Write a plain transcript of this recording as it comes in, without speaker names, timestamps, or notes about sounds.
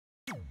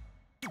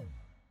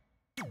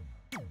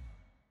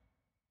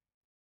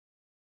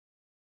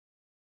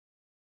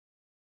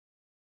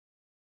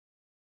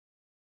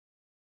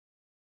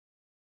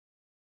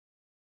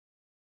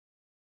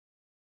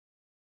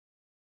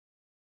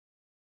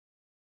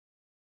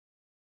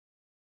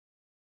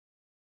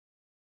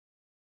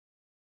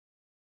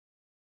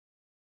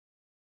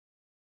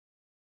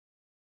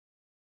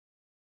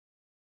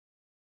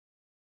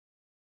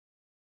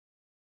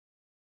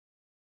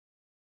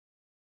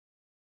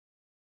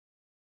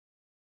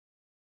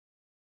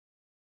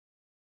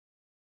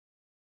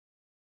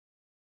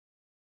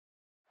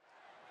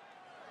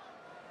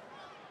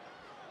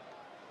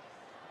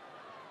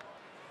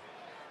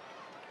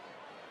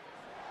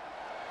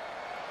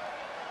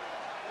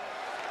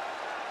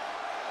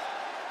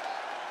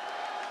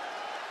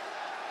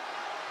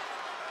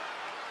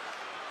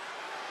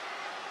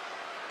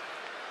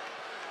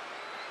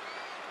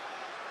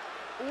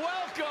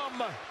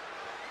welcome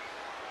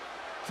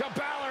to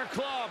Balor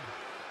Club.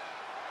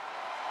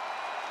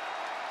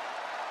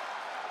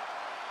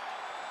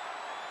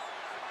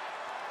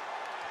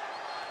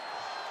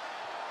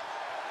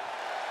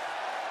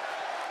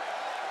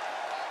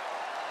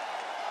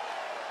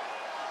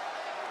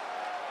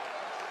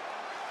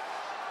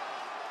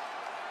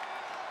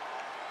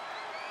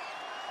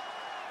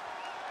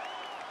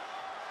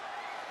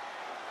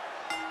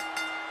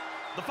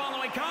 The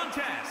following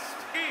contest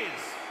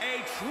is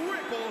a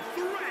triple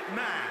threat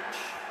match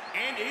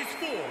and is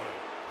for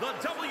the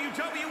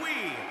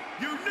WWE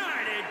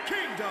United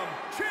Kingdom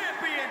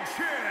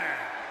Championship.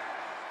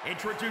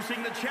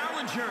 Introducing the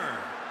challenger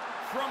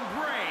from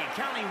Bray,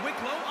 County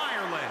Wicklow,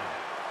 Ireland,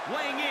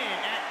 weighing in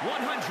at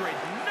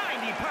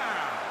 190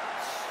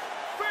 pounds,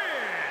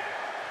 Finn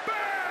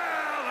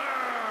Balor!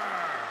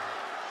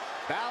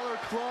 Balor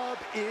Club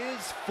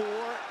is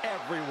for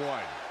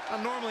everyone.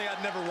 Now, normally,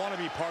 I'd never want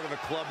to be part of a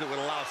club that would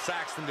allow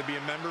Saxton to be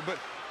a member, but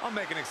I'll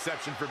make an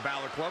exception for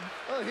Balor Club.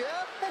 Oh,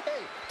 yeah?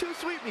 Hey, too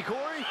sweet me,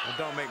 Corey. Well,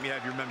 don't make me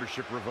have your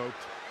membership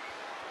revoked.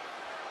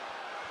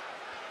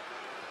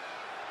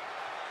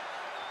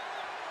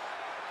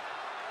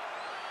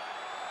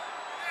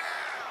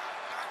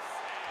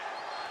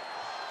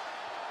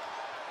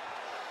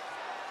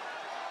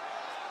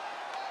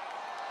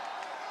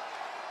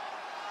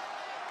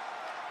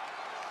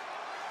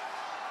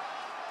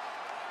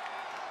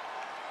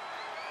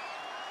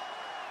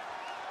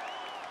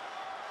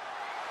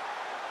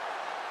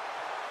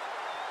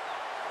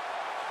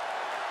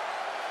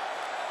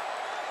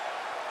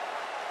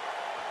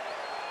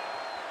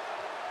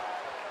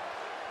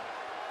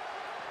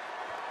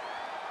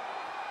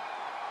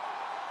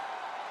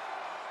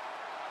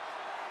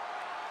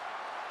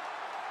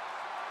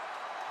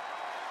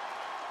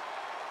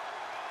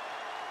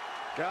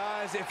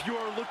 Guys, if you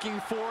are looking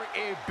for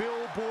a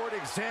billboard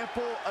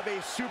example of a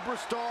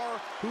superstar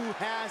who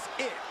has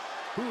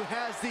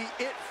the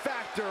it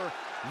factor,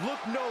 look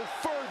no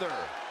further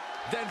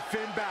than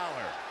Finn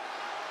Balor.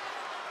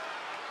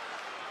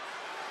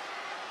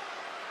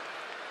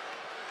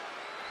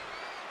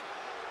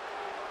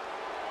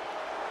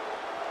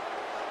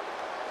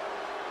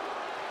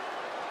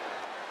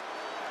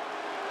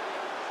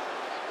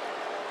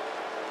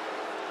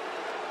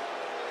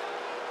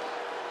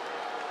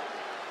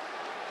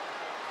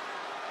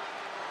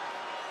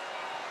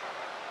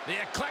 The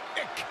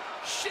eclectic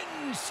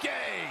Shinsuke.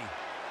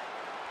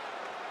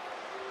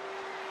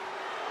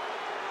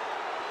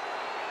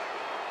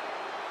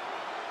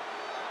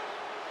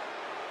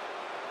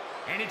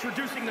 And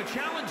introducing the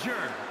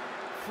challenger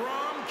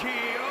from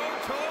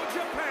Kyoto,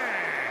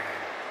 Japan,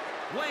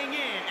 weighing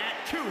in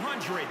at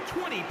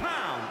 220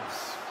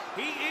 pounds.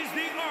 He is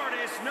the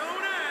artist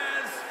known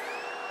as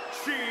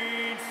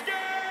Shinsuke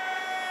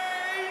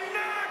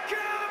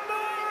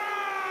Nakumra!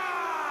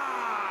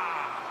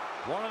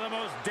 One of the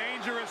most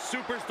dangerous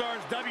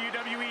superstars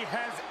WWE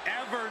has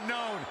ever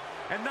known.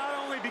 And not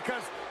only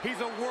because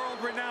he's a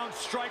world-renowned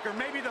striker,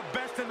 maybe the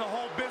best in the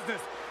whole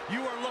business,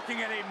 you are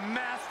looking at a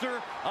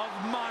master of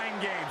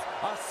mind games,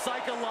 a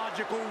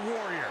psychological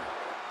warrior.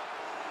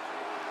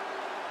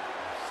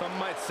 Some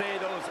might say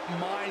those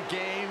mind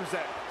games,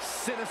 that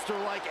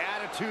sinister-like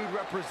attitude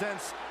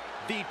represents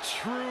the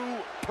true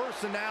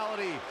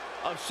personality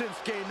of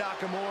Shinsuke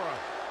Nakamura.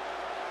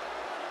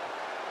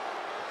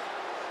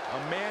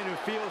 A man who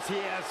feels he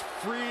has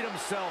freed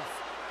himself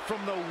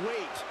from the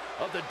weight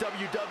of the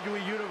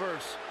WWE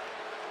Universe.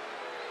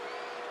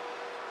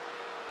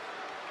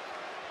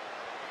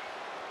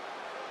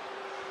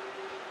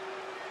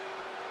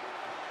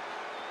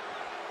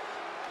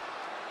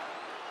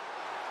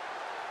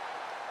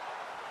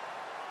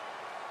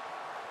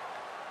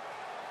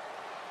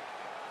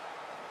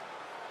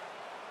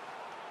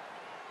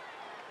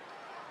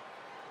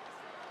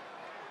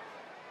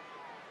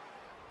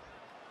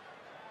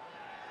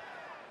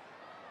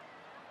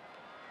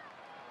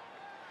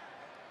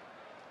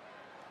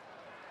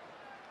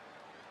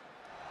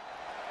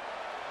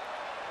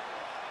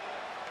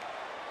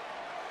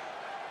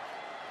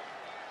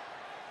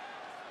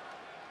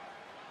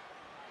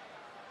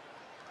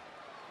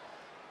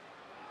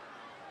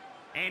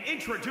 And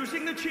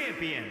introducing the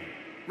champion,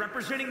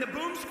 representing the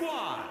Boom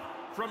Squad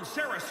from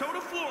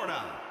Sarasota,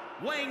 Florida,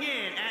 weighing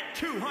in at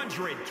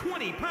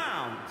 220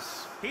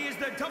 pounds. He is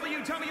the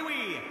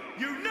WWE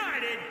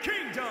United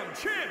Kingdom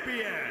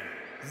Champion,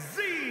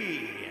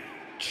 Z.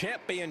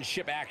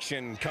 Championship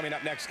action coming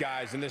up next,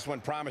 guys, and this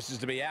one promises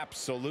to be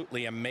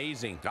absolutely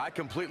amazing. I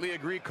completely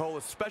agree, Cole,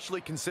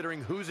 especially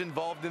considering who's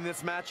involved in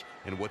this match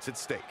and what's at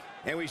stake.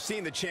 And we've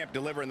seen the champ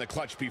deliver in the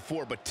clutch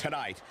before, but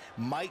tonight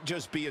might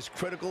just be as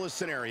critical a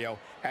scenario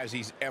as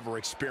he's ever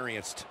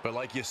experienced. But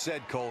like you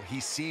said, Cole, he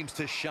seems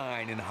to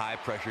shine in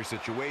high-pressure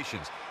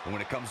situations. And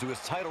when it comes to his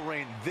title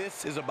reign,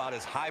 this is about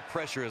as high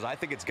pressure as I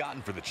think it's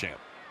gotten for the champ.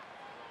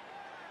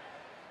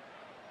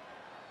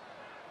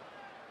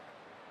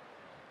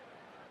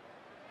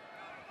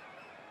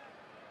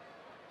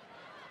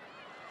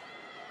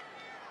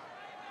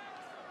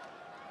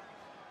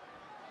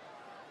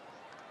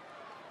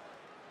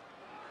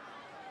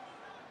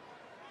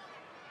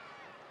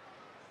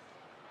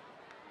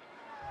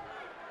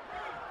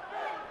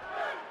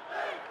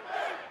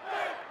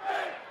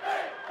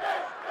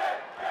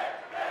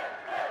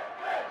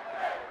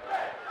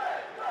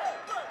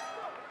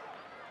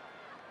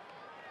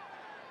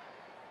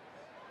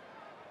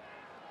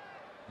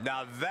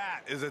 Now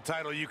that is a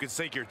title you can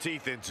sink your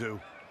teeth into.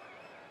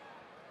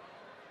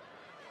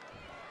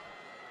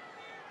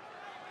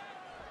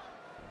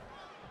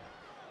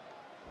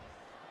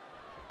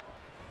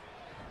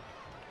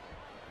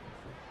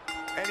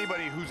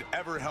 Anybody who's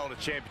ever held a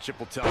championship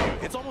will tell you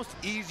it's almost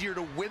easier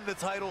to win the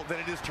title than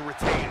it is to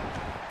retain it.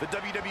 The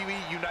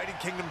WWE United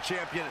Kingdom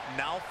champion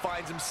now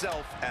finds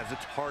himself as a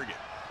target.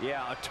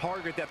 Yeah, a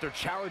target that their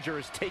challenger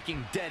is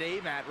taking dead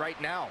aim at right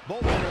now.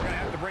 Both men are going to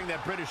have to bring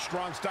that British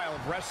strong style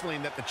of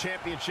wrestling that the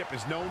championship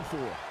is known for.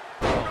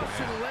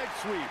 Russian leg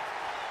sweep.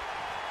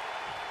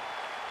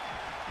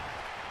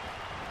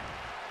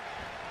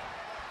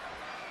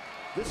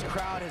 This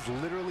crowd has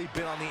literally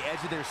been on the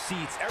edge of their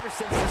seats ever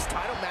since this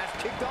title match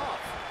kicked off.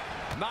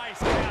 Nice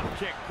calf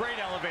kick, great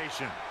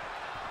elevation.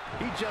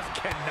 He just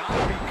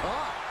cannot be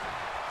caught.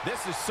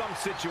 This is some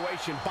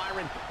situation.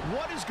 Byron,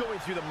 what is going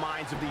through the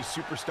minds of these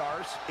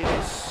superstars? It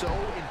is so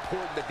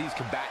important that these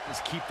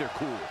combatants keep their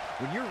cool.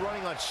 When you're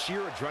running on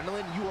sheer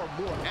adrenaline, you are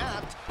more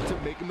apt to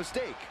make a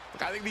mistake.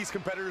 Look, I think these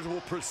competitors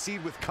will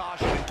proceed with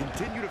caution and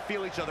continue to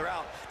feel each other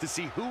out to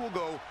see who will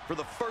go for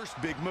the first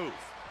big move.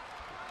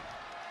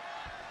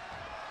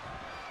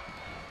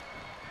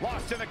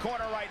 Lost in the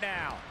corner right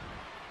now.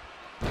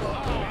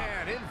 Oh,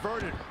 man,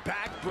 inverted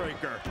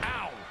backbreaker.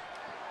 Ow.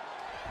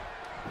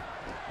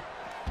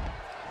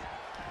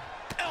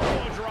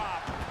 Elbow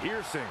drop.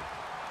 Piercing.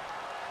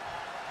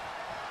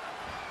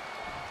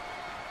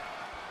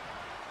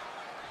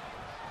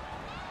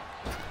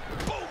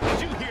 Boom.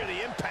 Did you hear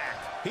the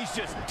impact? He's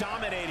just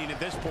dominating at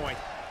this point.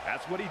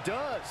 That's what he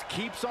does.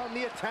 Keeps on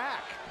the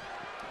attack.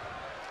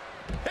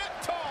 Hip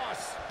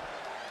toss.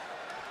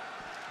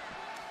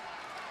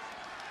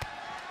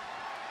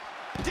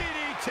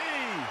 DDT.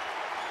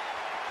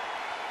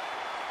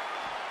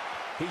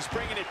 He's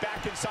bringing it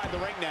back inside the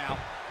ring now.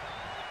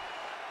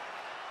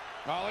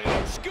 Oh, look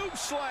at that scoop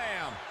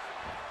slam.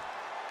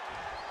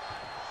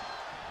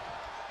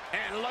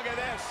 And look at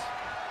this.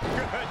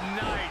 Good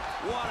night.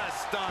 What a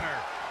stunner.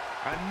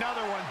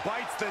 Another one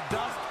bites the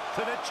dust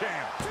to the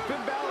champ.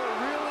 Finn Balor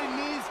really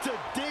needs to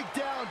dig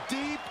down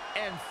deep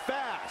and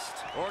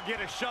fast. Or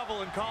get a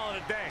shovel and call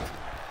it a day.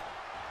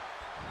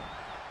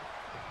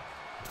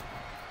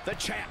 The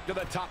champ to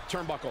the top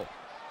turnbuckle.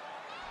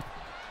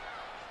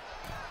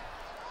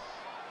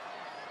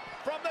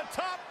 From the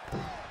top.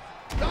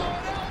 Oh,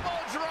 an elbow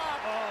drop.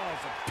 Oh,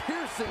 it's a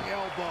piercing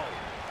elbow.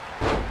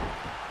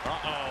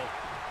 Uh-oh.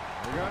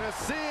 We're gonna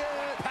see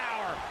it.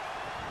 Power.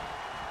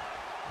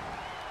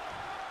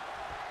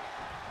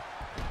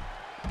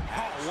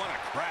 Oh, what a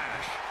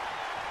crash.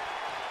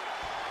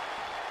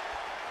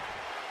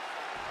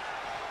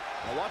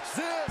 Now watch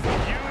this.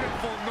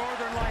 Beautiful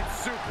Northern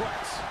Lights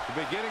suplex. The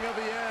beginning of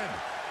the end.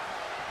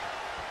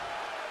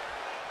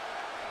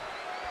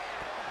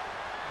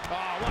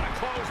 Oh, what a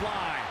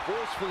clothesline.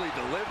 Forcefully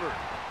delivered.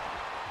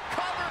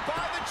 Covered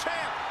by the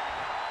champ.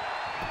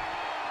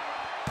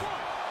 1,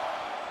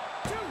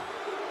 2.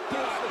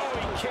 Oh,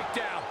 he kicked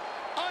out.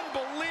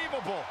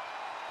 Unbelievable.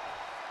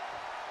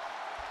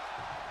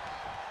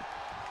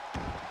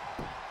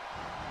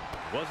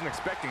 Wasn't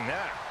expecting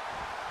that.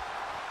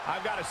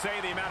 I've got to say,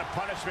 the amount of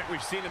punishment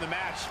we've seen in the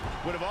match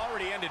would have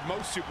already ended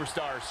most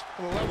superstars.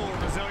 The level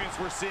of resilience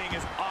we're seeing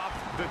is off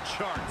the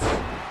charts.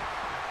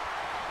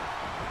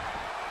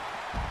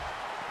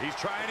 He's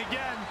trying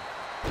again.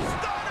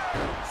 Stunner!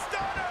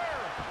 Stunner!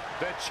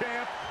 The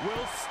champ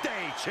will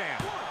stay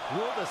champ.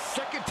 Will the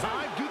second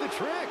time do the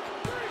trick?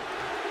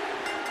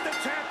 The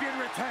champion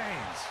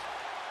retains.